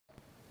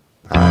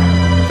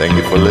Thank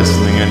you for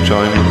listening and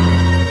joining.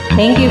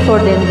 Thank you for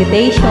the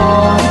invitation.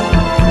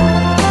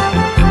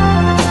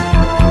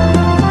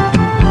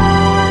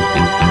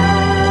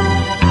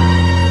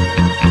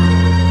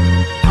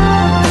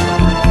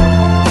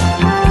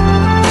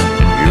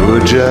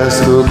 You're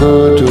just too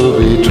good to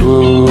be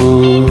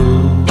true.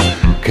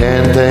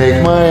 Can't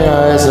take my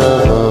eyes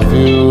off of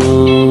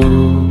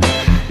you.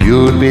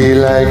 You'd be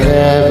like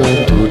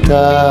heaven to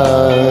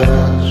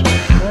touch.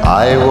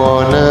 I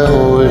wanna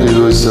hold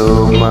you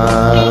so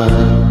much.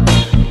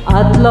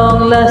 At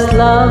long last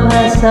love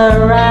has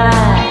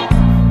arrived,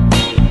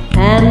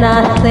 and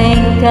I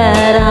think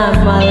that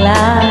I'm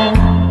alive.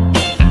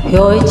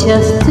 You're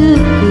just too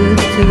good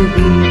to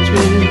be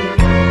true.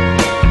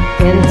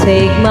 Can't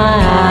take my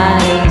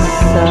eyes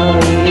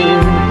off you.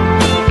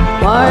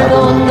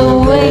 Pardon the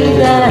way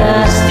that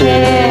I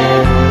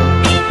stare.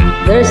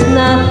 There's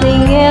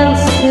nothing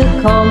else to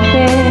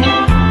compare.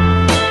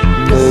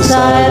 The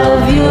sight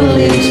of you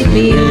leaves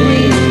me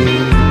weak.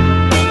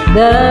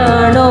 There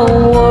are no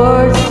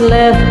words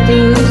left to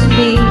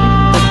speak.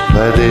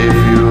 But if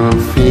you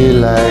feel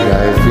like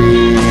I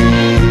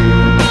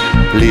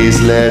feel, please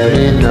let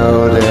me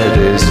know that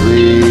it's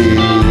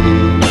real.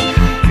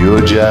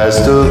 You're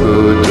just too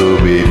good to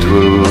be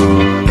true.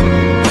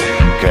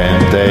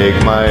 Can't take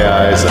my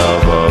eyes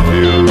off of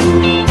you.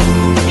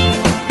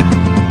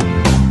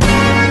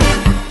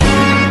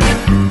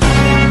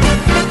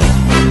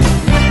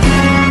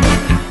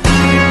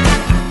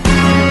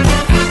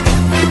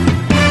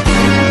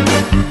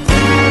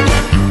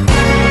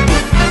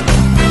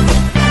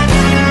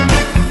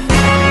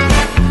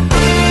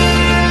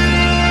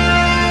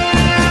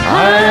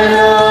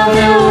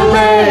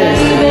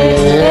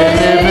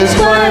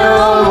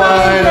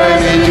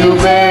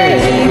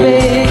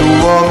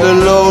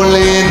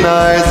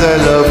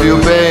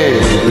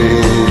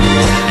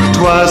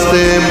 Trust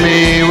in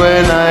me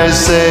when I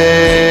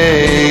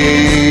say,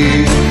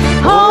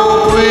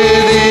 oh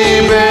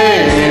pretty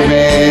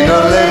baby,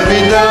 don't let me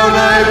down,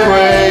 I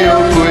pray.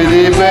 Oh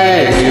pretty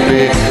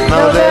baby,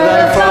 now that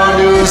I found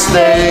you,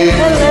 stay.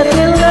 Let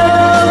me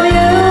love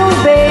you,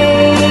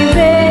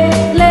 baby.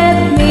 Let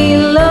me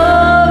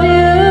love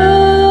you.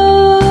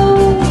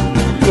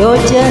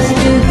 You're just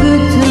too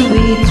good to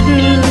be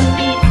true.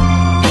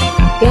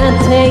 Can't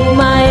take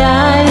my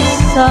eyes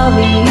off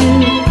you.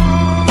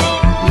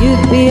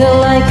 You'd be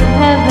like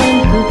heaven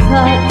to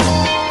touch,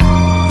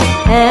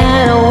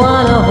 and I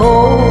wanna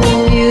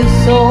hold you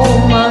so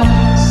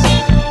much.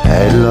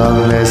 At long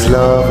last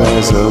love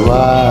has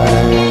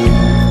arrived.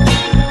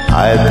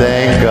 I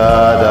thank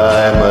God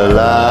I'm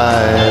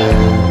alive.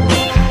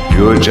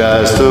 You're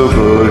just too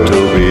good to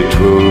be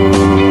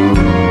true.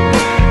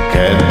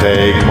 Can't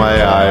take my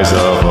eyes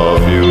off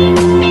of you.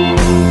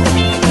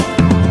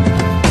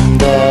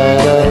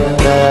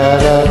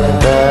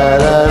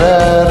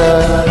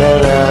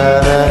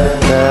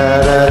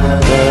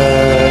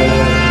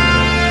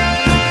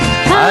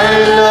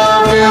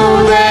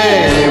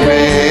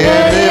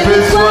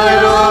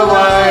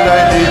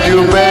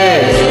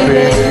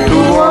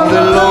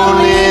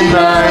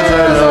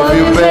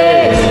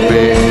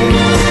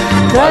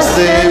 Trust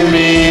in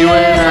me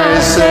when I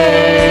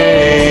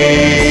say,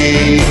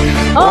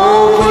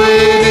 oh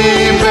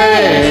pretty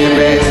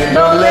baby,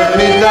 don't let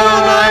me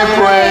down, I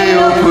pray.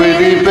 Oh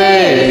pretty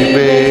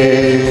baby.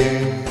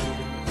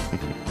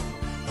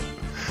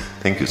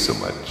 Thank you so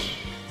much.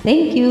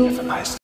 Thank you. Have a nice day.